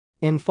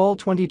In fall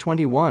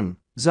 2021,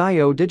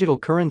 ZIO digital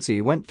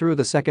currency went through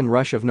the second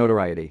rush of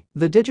notoriety.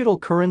 The digital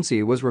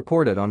currency was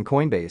recorded on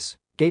Coinbase,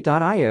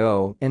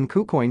 Gate.io, and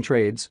KuCoin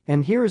trades,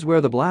 and here's where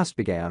the blast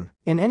began.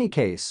 In any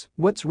case,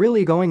 what's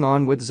really going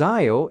on with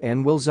ZIO,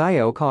 and will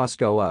ZIO cost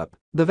go up?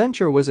 The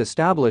venture was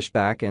established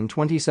back in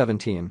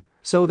 2017,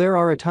 so there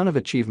are a ton of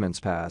achievements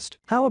past.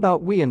 How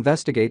about we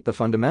investigate the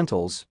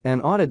fundamentals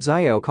and audit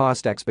ZIO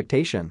cost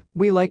expectation?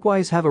 We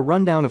likewise have a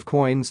rundown of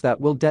coins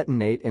that will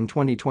detonate in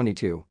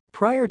 2022.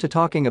 Prior to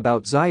talking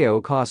about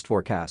ZIO cost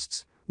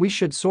forecasts, we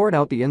should sort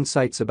out the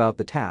insights about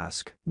the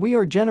task. We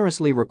are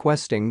generously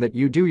requesting that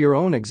you do your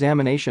own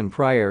examination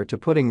prior to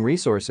putting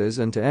resources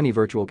into any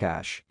virtual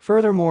cash.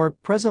 Furthermore,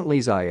 presently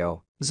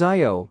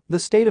ZIO, the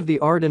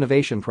state-of-the-art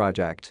innovation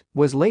project,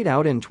 was laid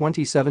out in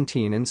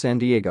 2017 in San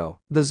Diego.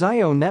 The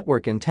ZIO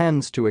network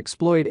intends to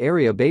exploit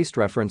area-based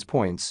reference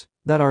points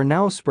that are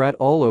now spread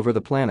all over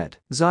the planet.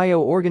 ZIO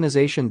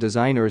organization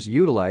designers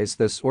utilize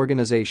this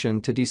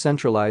organization to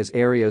decentralize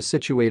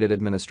area-situated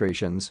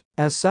administrations.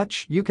 As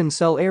such, you can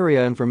sell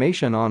area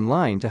information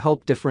online to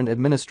help different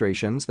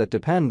administrations that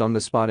depend on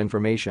the spot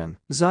information.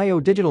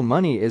 ZIO digital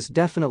money is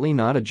definitely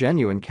not a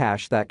genuine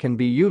cash that can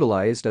be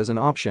utilized as an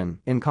option,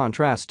 in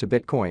contrast to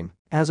Bitcoin.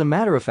 As a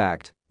matter of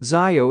fact,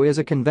 ZIO is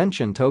a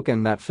convention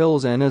token that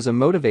fills in as a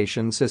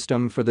motivation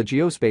system for the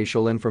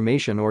Geospatial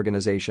Information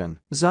Organization.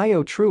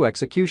 ZIO true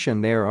execution.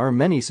 There are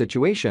many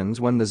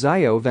situations when the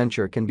ZIO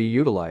venture can be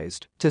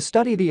utilized. To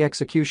study the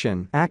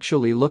execution,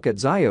 actually look at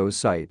ZIO's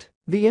site.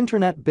 The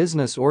internet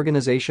business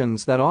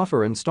organizations that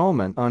offer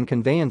installment on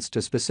conveyance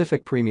to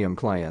specific premium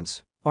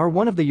clients are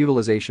one of the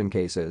utilization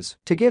cases.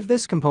 To give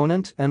this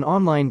component, an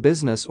online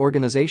business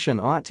organization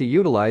ought to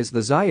utilize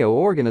the ZIO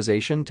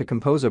organization to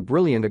compose a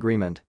brilliant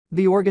agreement.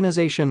 The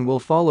organization will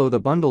follow the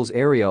bundles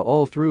area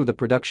all through the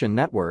production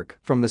network,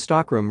 from the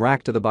stockroom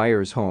rack to the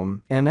buyer's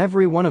home, and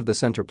every one of the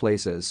center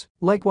places.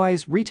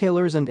 Likewise,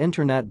 retailers and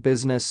internet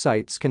business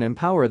sites can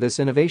empower this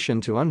innovation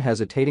to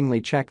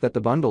unhesitatingly check that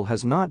the bundle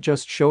has not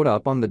just showed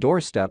up on the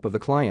doorstep of the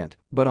client,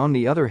 but on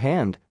the other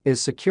hand, is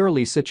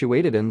securely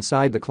situated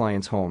inside the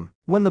client's home.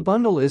 When the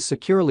bundle is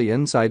securely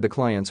inside the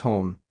client's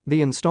home,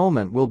 the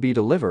installment will be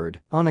delivered.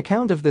 On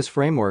account of this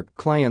framework,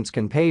 clients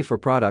can pay for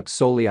products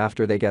solely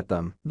after they get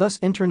them. Thus,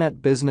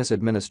 internet business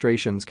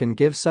administrations can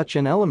give such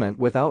an element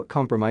without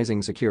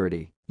compromising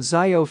security.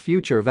 ZIO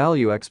future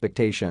value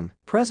expectation.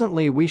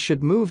 Presently, we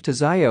should move to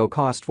ZIO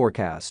cost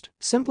forecast.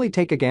 Simply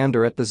take a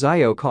gander at the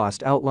ZIO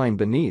cost outlined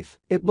beneath.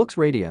 It looks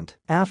radiant.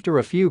 After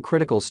a few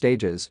critical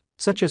stages,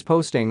 such as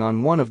posting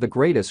on one of the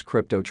greatest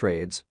crypto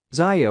trades,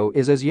 ZIO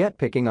is as yet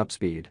picking up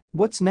speed.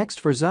 What's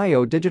next for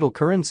ZIO digital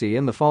currency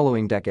in the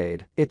following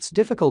decade? It's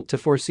difficult to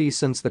foresee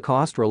since the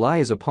cost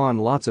relies upon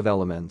lots of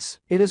elements.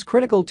 It is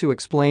critical to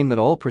explain that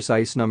all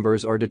precise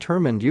numbers are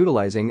determined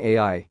utilizing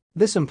AI.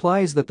 This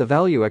implies that the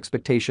value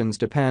expectations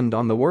depend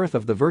on the worth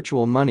of the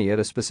virtual money at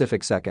a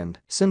specific second.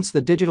 Since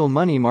the digital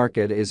money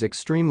market is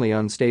extremely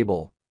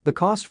unstable, the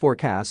cost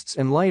forecasts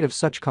in light of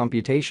such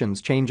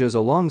computations changes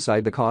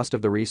alongside the cost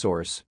of the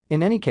resource.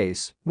 In any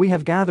case, we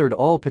have gathered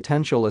all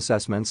potential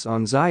assessments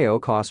on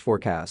ZIO cost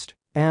forecast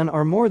and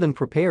are more than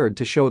prepared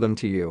to show them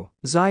to you.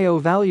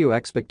 ZIO value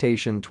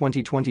expectation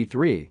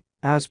 2023.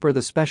 As per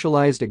the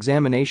specialized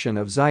examination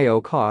of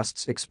ZIO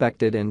costs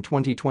expected in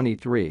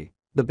 2023,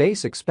 the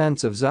base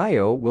expense of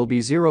ZIO will be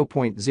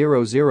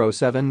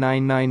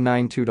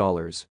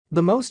 $0.0079992.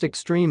 The most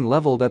extreme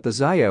level that the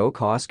ZIO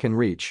cost can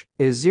reach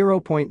is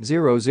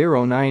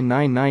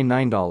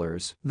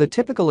 $0.0099999. The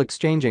typical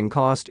exchanging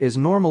cost is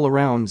normal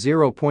around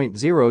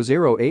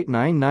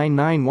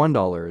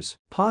 $0.0089991.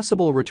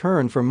 Possible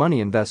return for money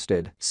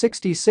invested,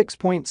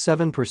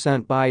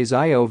 66.7% by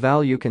ZIO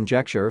value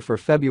conjecture for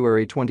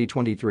February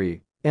 2023.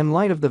 In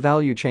light of the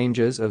value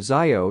changes of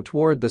ZIO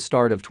toward the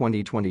start of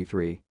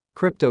 2023,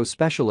 crypto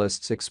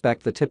specialists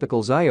expect the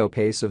typical ZIO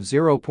pace of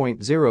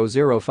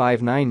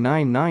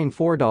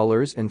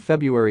 $0.0059994 in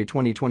February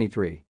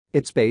 2023.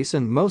 Its base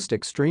and most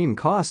extreme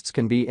costs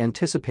can be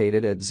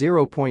anticipated at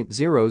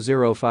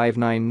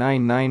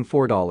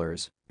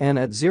 $0.0059994 and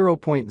at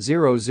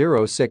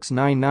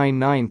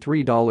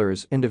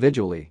 $0.0069993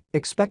 individually.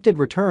 Expected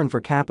return for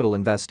capital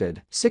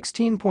invested,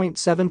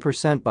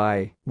 16.7%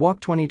 by WAC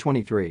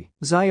 2023.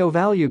 ZIO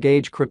value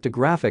gauge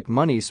cryptographic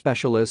money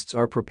specialists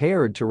are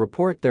prepared to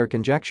report their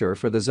conjecture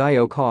for the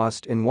ZIO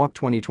cost in WAC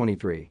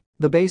 2023.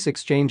 The base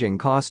exchanging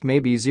cost may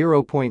be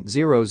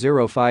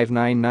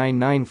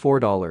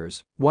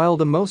 $0.0059994, while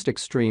the most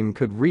extreme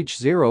could reach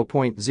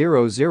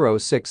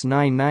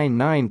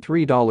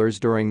 $0.0069993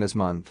 during this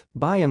month.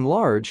 By and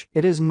large,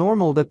 it is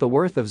normal that the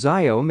worth of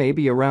ZIO may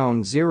be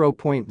around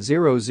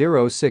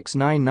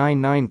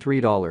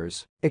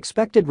 $0.0069993.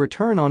 Expected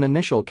return on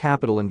initial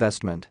capital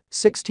investment,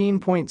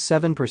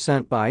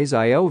 16.7% by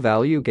ZIO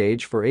value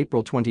gauge for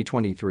April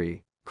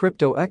 2023.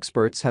 Crypto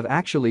experts have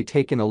actually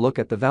taken a look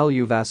at the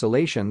value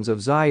vacillations of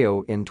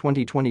ZIO in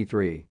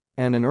 2023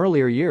 and in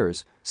earlier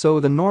years, so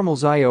the normal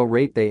ZIO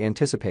rate they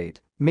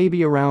anticipate may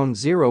be around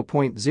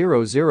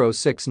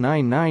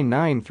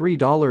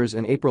 $0.0069993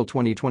 in April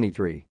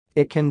 2023.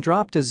 It can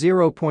drop to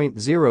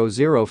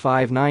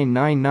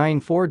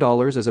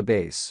 $0.00599994 as a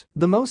base.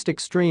 The most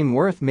extreme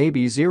worth may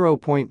be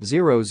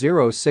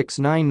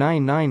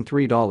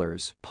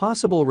 $0.00699993.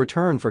 Possible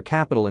return for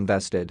capital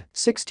invested,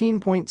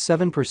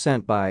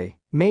 16.7% by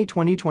May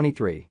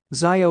 2023.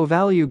 ZIO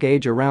value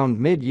gauge around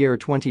mid-year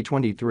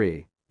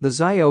 2023. The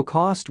ZIO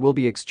cost will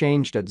be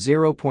exchanged at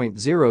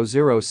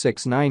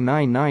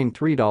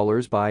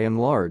 $0.00699993 by and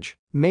large.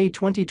 May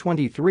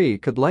 2023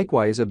 could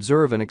likewise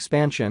observe an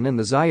expansion in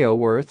the ZIO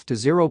worth to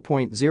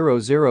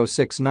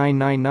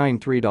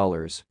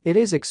 $0.00699993. It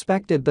is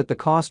expected that the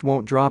cost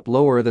won't drop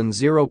lower than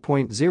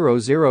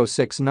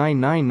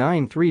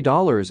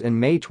 $0.00699993 in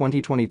May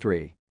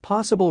 2023.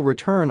 Possible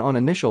return on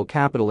initial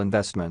capital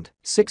investment,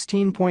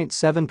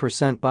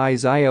 16.7% by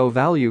ZIO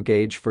value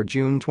gauge for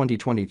June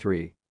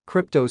 2023.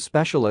 Crypto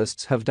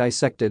specialists have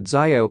dissected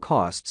ZIO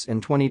costs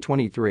in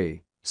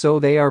 2023, so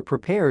they are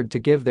prepared to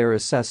give their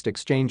assessed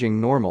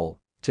exchanging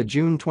normal to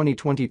June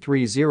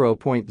 2023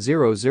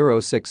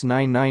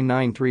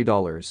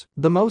 $0.00699993.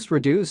 The most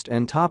reduced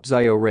and top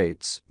ZIO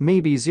rates may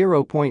be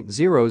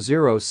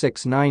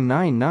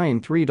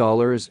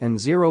 $0.00699993 and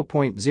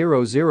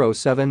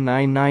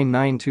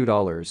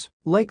 $0.00799992.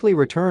 Likely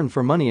return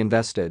for money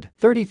invested,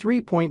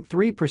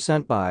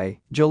 33.3% by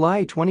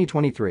July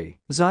 2023.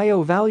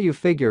 ZIO value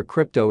figure.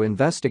 Crypto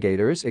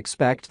investigators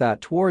expect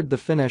that toward the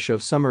finish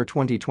of summer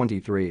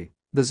 2023,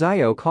 the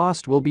ZIO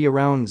cost will be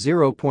around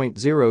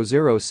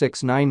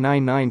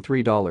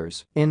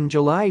 $0.00699993. In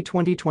July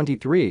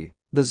 2023,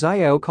 the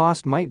ZIO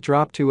cost might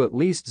drop to at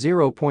least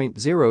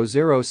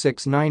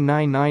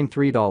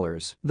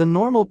 $0.00699993. The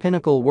normal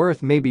pinnacle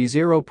worth may be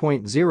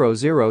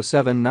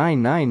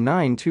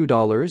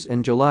 $0.00799992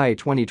 in July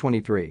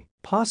 2023.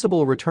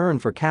 Possible return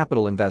for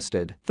capital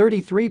invested,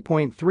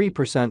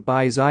 33.3%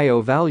 by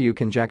ZIO value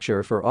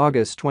conjecture for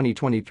August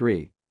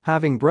 2023.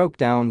 Having broke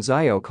down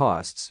ZIO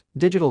costs,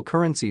 digital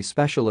currency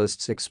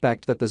specialists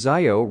expect that the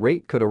ZIO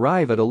rate could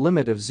arrive at a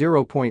limit of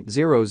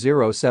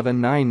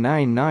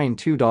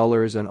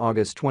 $0.00799992 in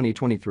August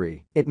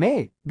 2023. It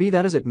may, be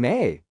that as it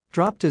may,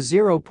 drop to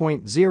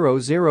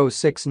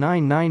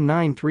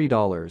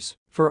 $0.00699993.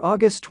 For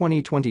August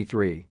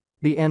 2023,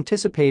 the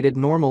anticipated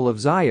normal of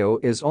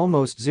ZIO is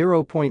almost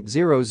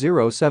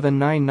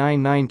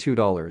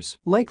 $0.00799992.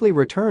 Likely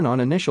return on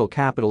initial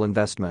capital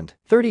investment,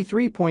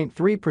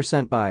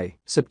 33.3% by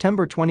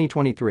September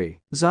 2023.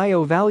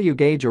 ZIO value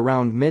gauge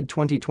around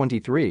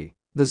mid-2023.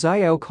 The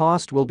ZIO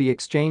cost will be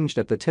exchanged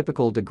at the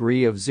typical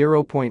degree of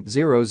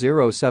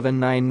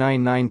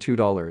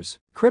 $0.00799992.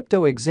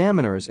 Crypto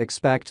examiners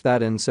expect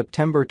that in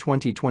September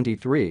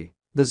 2023,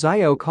 the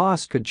ZIO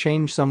cost could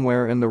change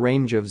somewhere in the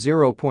range of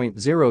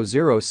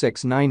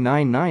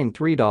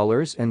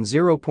 $0.00699993 and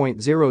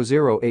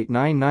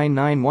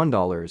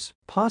 $0.00899991.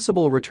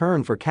 Possible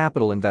return for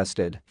capital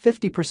invested,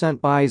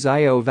 50% by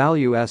ZIO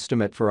value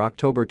estimate for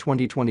October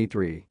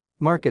 2023.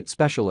 Market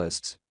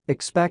specialists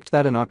expect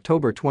that in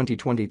October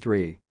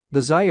 2023, the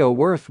ZIO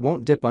worth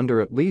won't dip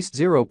under at least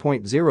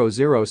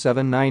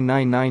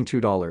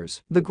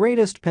 $0.00799992. The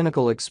greatest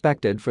pinnacle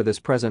expected for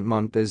this present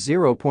month is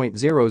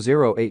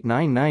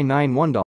 $0.00899991.